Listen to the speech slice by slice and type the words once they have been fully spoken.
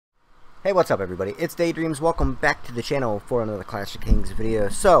Hey, what's up everybody? It's DaYDreaMz. Welcome back to the channel for another Clash of Kings video.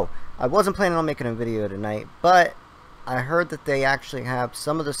 So, I wasn't planning on making a video tonight, but I heard that they actually have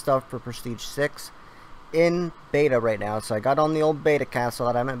some of the stuff for Prestige 6 in beta right now. So I got on the old beta castle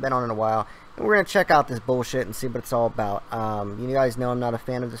that I haven't been on in a while, and we're going to check out this bullshit and see what it's all about. You guys know I'm not a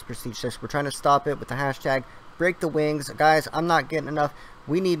fan of this Prestige 6. We're trying to stop it with the hashtag Break the Wings. Guys, I'm not getting enough.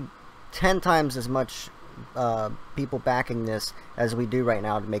 We need 10 times as much people backing this as we do right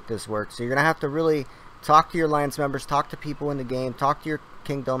now to make this work. So you're gonna have to really talk to your alliance members, talk to people in the game, talk to your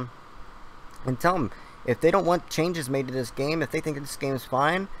kingdom, and tell them if they don't want changes made to this game, if they think this game is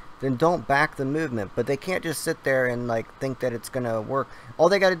fine, then don't back the movement. But they can't just sit there and like think that it's gonna work. All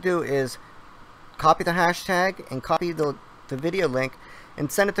they got to do is copy the hashtag and copy the video link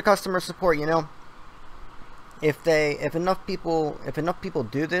and send it to customer support. You know, if enough people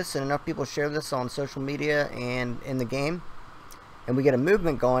do this and enough people share this on social media and in the game, and we get a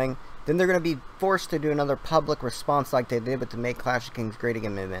movement going, then they're going to be forced to do another public response like they did with the Make Clash of Kings Great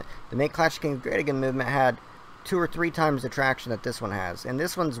Again movement. The Make Clash of Kings Great Again movement had 2 or 3 times the traction that this one has, and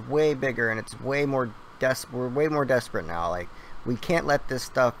this one's way bigger and it's way more we're way more desperate now. Like, we can't let this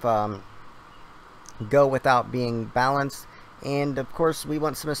stuff go without being balanced. And of course we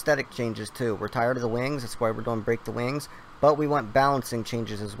want some aesthetic changes too. We're tired of the wings, that's why we're doing Break the Wings, but we want balancing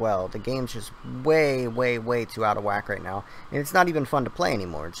changes as well. The game's just way too out of whack right now, and it's not even fun to play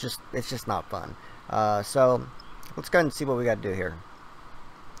anymore. It's just not fun. So let's go ahead and see what we got to do here.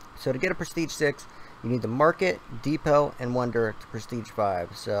 So to get a Prestige 6, you need the Market, Depot, and Wonder to Prestige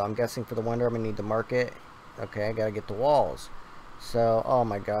 5. So I'm guessing for the Wonder I'm going to need the Market. Okay, I got to get the walls. So, oh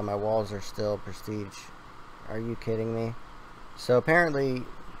my god, my walls are still Prestige. Are you kidding me? So apparently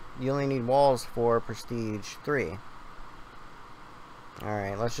you only need walls for Prestige 3.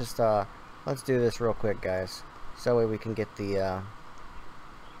 Alright, let's just let's do this real quick, guys. So that way we can get the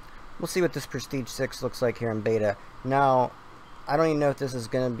we'll see what this Prestige 6 looks like here in beta. Now, I don't even know if this is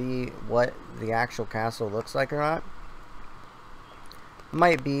gonna be what the actual castle looks like or not.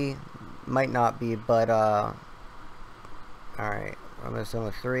 Might be, might not be, but alright, I'm gonna send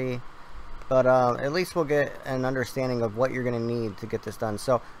with 3. But at least we'll get an understanding of what you're going to need to get this done.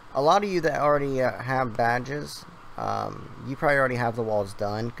 So a lot of you that already have badges, you probably already have the walls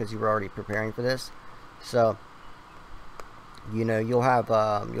done because you were already preparing for this. So you know you'll have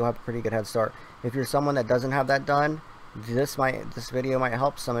a pretty good head start. If you're someone that doesn't have that done, this video might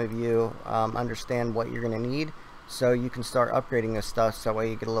help some of you understand what you're going to need, so you can start upgrading this stuff. So that way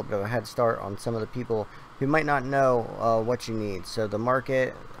you get a little bit of a head start on some of the people who might not know what you need. So the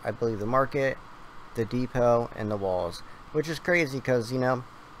Market, I believe the Market, the Depot, and the walls. Which is crazy because, you know,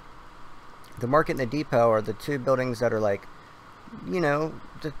 the Market and the Depot are the 2 buildings that are like, you know,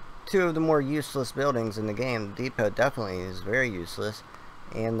 the 2 of the more useless buildings in the game. The Depot definitely is very useless,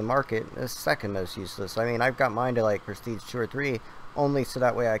 and the Market is second most useless. I mean, I've got mine to like Prestige 2 or 3 only so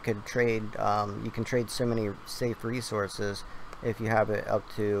that way I could trade, you can trade so many safe resources if you have it up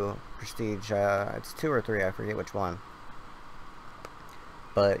to Prestige, it's 2 or 3, I forget which one.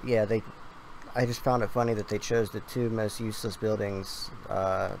 But yeah, I just found it funny that they chose the 2 most useless buildings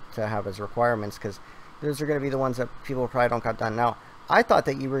to have as requirements, because those are going to be the ones that people probably don't got done. Now, I thought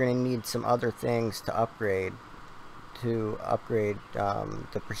that you were going to need some other things to upgrade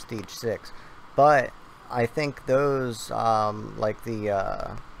the Prestige 6, but I think those like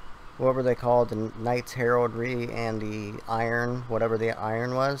the what were they called, the Knight's Heraldry and the Iron, whatever the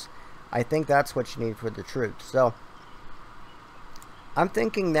Iron was, I think that's what you need for the troops. So I'm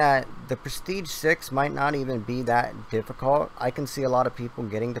thinking that the Prestige 6 might not even be that difficult. I can see a lot of people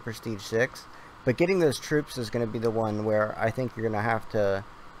getting the Prestige 6, but getting those troops is going to be the one where I think you're going to have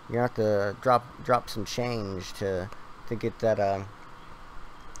to drop some change to get that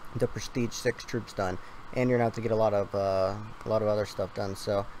the Prestige 6 troops done, and you're going to have to get a lot of other stuff done.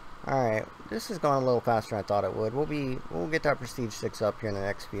 So alright, this is going a little faster than I thought it would. We'll get that Prestige 6 up here in the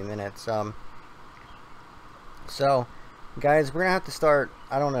next few minutes. So guys, we're gonna have to start.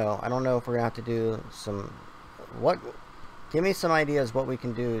 I don't know if we're gonna have to do some, give me some ideas what we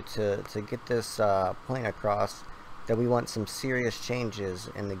can do to get this point across that we want some serious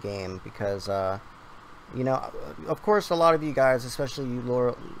changes in the game, because you know, of course a lot of you guys, especially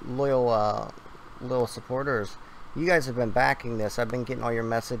you loyal supporters, you guys have been backing this. I've been getting all your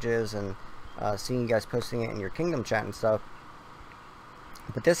messages and seeing you guys posting it in your kingdom chat and stuff,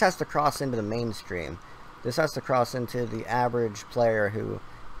 but this has to cross into the mainstream. This has to cross into the average player who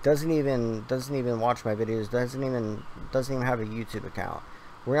doesn't even watch my videos, doesn't even have a YouTube account.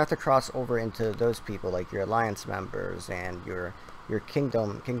 We're gonna have to cross over into those people, like your alliance members and your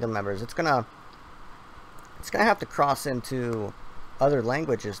kingdom members. It's gonna have to cross into other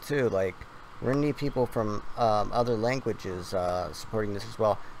languages too. Like, we're gonna need people from other languages supporting this as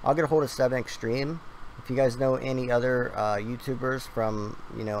well. I'll get a hold of 7 Extreme. If you guys know any other YouTubers from,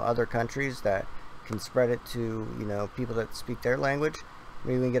 you know, other countries that can spread it to, you know, people that speak their language,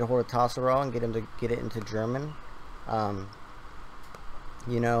 maybe we can get a hold of Tasserall and get him to get it into German.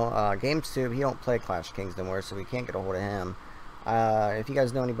 You know, GamesTube, he don't play Clash of Kings anymore, so we can't get a hold of him. If you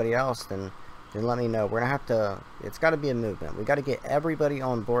guys know anybody else, then let me know. We're gonna have to. It's got to be a movement. We got to get everybody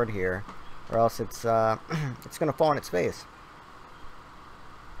on board here, or else it's it's gonna fall on its face.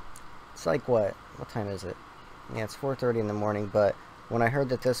 It's like what time is it? Yeah, it's 4:30 in the morning. But when I heard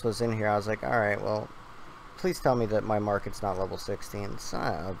that this was in here, I was like, all right, well, please tell me that my market's not level 16.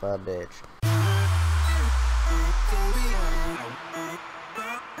 Son of a bitch.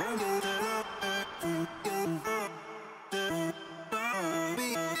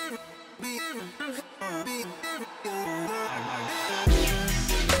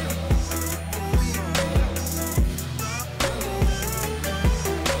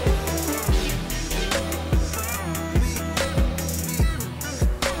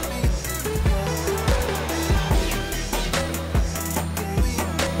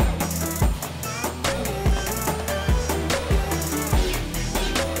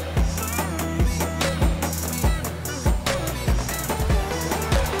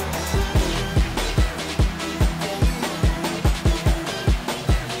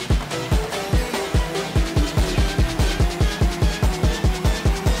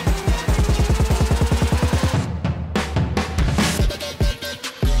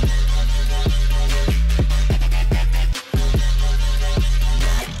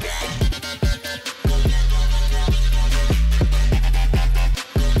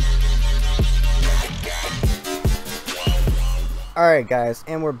 Alright guys,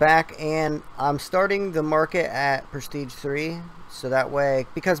 and we're back, and I'm starting the market at Prestige 3, so that way,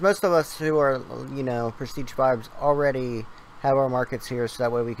 because most of us who are, you know, Prestige 5s already have our markets here, so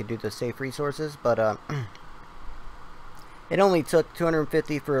that way we could do the safe resources, but it only took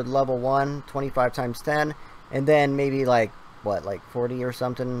 250 for level 1, 25 times 10, and then maybe like, what, like 40 or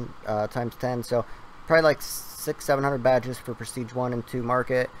something times 10, so probably like 600-700 badges for Prestige 1 and 2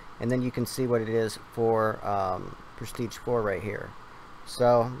 market, and then you can see what it is for Prestige 4 right here.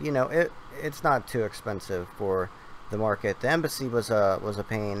 So, you know, it's not too expensive for the market. The embassy was a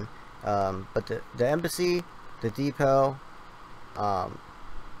pain, but the embassy, the depot,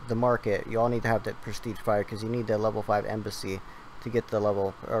 the market, you all need to have that Prestige 5 because you need the level 5 embassy to get the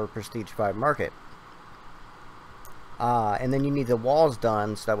level or Prestige 5 market. And then you need the walls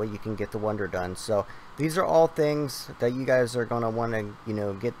done so that way you can get the wonder done. So these are all things that you guys are going to want to, you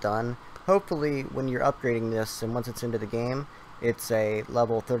know, get done. Hopefully when you're upgrading this and once it's into the game, it's a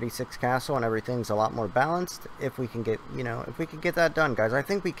level 36 castle and everything's a lot more balanced. If we can get, you know, if we can get that done, guys, I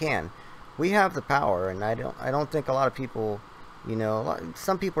think we can. We have the power, and I don't think a lot of people, you know,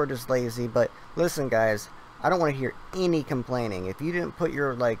 some people are just lazy, but listen guys, I don't want to hear any complaining. If you didn't put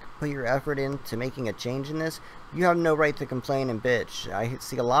your effort into making a change in this, you have no right to complain and bitch. I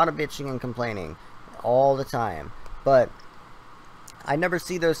see a lot of bitching and complaining all the time, but I never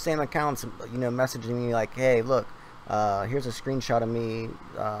see those same accounts, you know, messaging me like, hey, look, here's a screenshot of me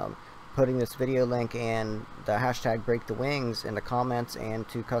putting this video link and the hashtag break the wings in the comments and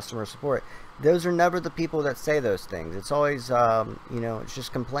to customer support. Those are never the people that say those things. It's always, you know, it's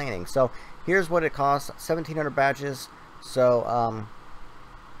just complaining. So here's what it costs: 1,700 badges. So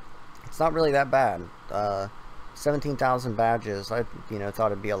it's not really that bad. 17,000 badges. I, you know,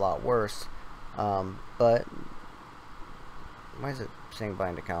 thought it'd be a lot worse, but why is it saying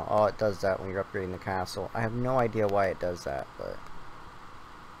bind account? Oh, it does that when you're upgrading the castle. I have no idea why it does that, but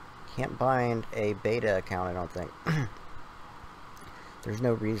can't bind a beta account, I don't think. There's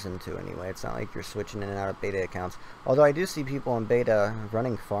no reason to anyway. It's not like you're switching in and out of beta accounts. Although I do see people in beta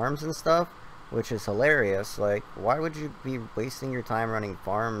running farms and stuff, which is hilarious. Like, why would you be wasting your time running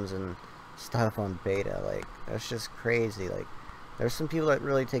farms and stuff on beta? Like, that's just crazy. Like, there's some people that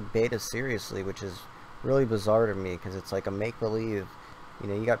really take beta seriously, which is really bizarre to me, because it's like a make-believe. You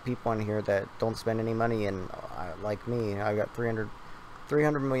know, you got people on here that don't spend any money, and like me, I got 300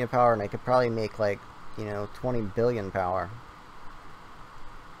 million power, and I could probably make like, you know, 20 billion power.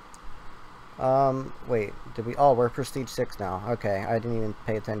 Wait, did we? Oh, we're Prestige 6 now. Okay, I didn't even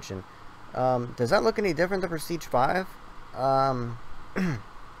pay attention. Does that look any different than Prestige 5? That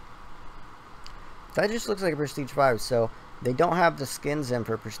just looks like a Prestige 5. So they don't have the skins in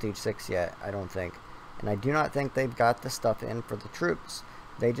for Prestige 6 yet, I don't think. And I do not think they've got the stuff in for the troops.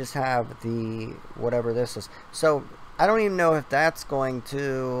 They just have the whatever this is. So I don't even know if that's going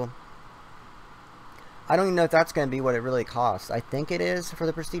to... I don't even know if that's going to be what it really costs. I think it is for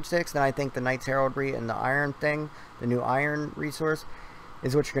the Prestige 6. Then I think the Knight's Heraldry and the Iron thing, the new Iron resource,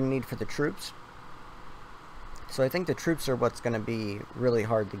 is what you're going to need for the troops. So I think the troops are what's going to be really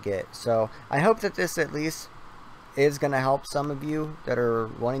hard to get. So I hope that this at least is going to help some of you that are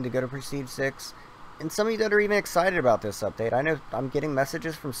wanting to go to Prestige 6. And some of you that are even excited about this update. I know I'm getting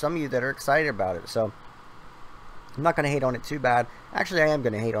messages from some of you that are excited about it. So I'm not going to hate on it too bad. Actually, I am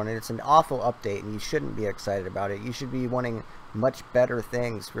going to hate on it. It's an awful update, and you shouldn't be excited about it. You should be wanting much better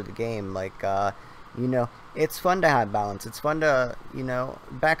things for the game. Like, you know, it's fun to have balance. It's fun to, you know,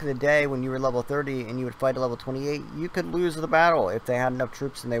 back in the day when you were level 30 and you would fight a level 28, you could lose the battle if they had enough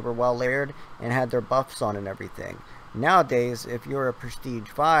troops and they were well layered and had their buffs on and everything. Nowadays, if you're a Prestige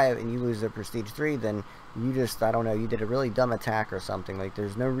 5 and you lose a Prestige 3, then you just, I don't know, you did a really dumb attack or something. Like,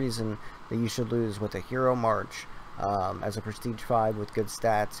 there's no reason that you should lose with a Hero March as a Prestige 5 with good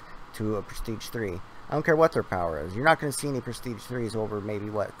stats to a Prestige 3. I don't care what their power is. You're not going to see any Prestige 3s over maybe,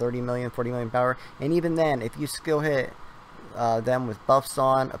 what, 30 million, 40 million power. And even then, if you skill hit them with buffs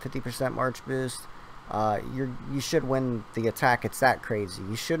on, a 50% March boost, you should win the attack. It's that crazy.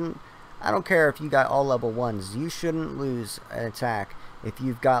 You shouldn't, I don't care if you got all level 1s, you shouldn't lose an attack if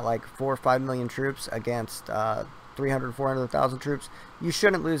you've got like 4 or 5 million troops against 300, 400,000 troops. You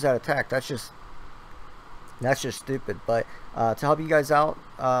shouldn't lose that attack. That's just stupid. But to help you guys out,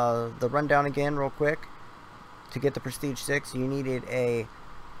 the rundown again real quick. To get the Prestige 6, you needed a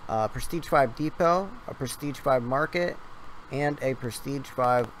Prestige 5 Depot, a Prestige 5 Market, and a Prestige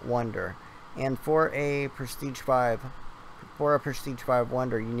 5 Wonder. And for a Prestige 5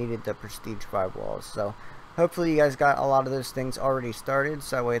 Wonder, you needed the Prestige 5 Walls. So hopefully you guys got a lot of those things already started,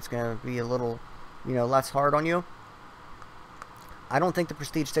 so that way it's going to be a little, you know, less hard on you. I don't think the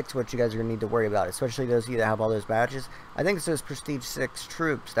Prestige 6 is what you guys are going to need to worry about, especially those of you that have all those badges. I think it's those Prestige 6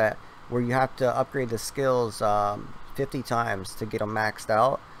 troops that where you have to upgrade the skills 50 times to get them maxed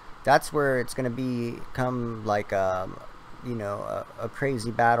out. That's where it's going to become like you know, a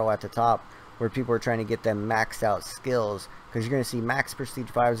crazy battle at the top where people are trying to get them maxed out skills, because you're going to see max Prestige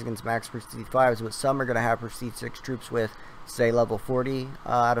 5s against max Prestige 5s, but some are going to have Prestige 6 troops with, say, level 40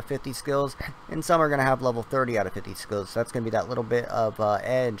 out of 50 skills, and some are going to have level 30 out of 50 skills. So that's going to be that little bit of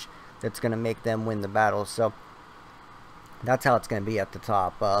edge that's going to make them win the battle. So that's how it's going to be at the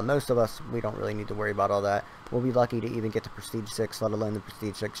top. Most of us, we don't really need to worry about all that. We'll be lucky to even get to Prestige 6, let alone the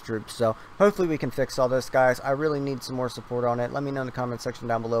Prestige 6 troops. So hopefully we can fix all this, guys. I really need some more support on it. Let me know in the comment section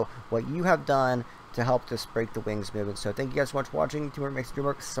down below what you have done to help this Break the Wings movement. So thank you guys so much for watching. Teamwork makes the dream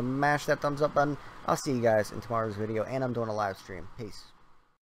work. Smash that thumbs up button. I'll see you guys in tomorrow's video, and I'm doing a live stream. Peace.